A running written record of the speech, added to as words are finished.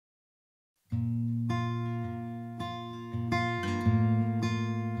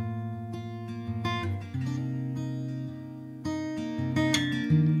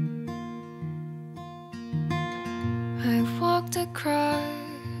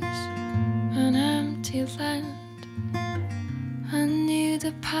empty land. I knew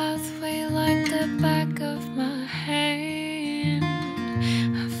the pathway like the back of my hand.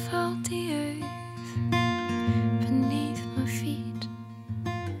 I felt the earth beneath my feet,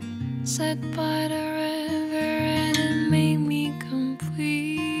 sat by the river and it made me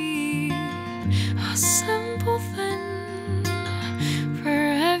complete. A simple thing,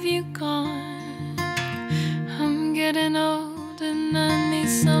 where have you gone? I'm getting old and I need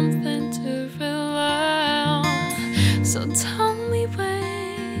something to rely on. So tell me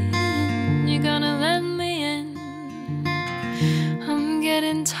when you're gonna let me in. I'm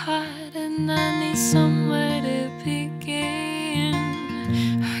getting tired and I need somewhere to begin.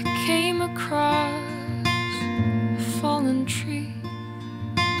 I came across a fallen tree.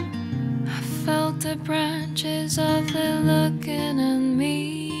 I felt the branches of it looking at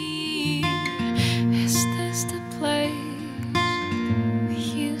me. Is this the place we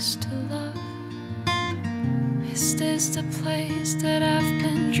used to love? Is this the place that I've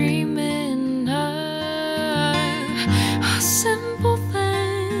been dreaming of? A simple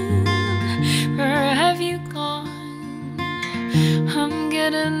thing, where have you gone? I'm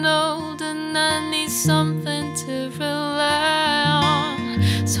getting old and I need something to rely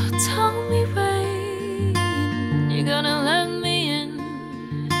on. So tell me when you're gonna let me in.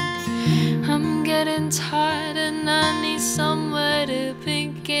 I'm getting tired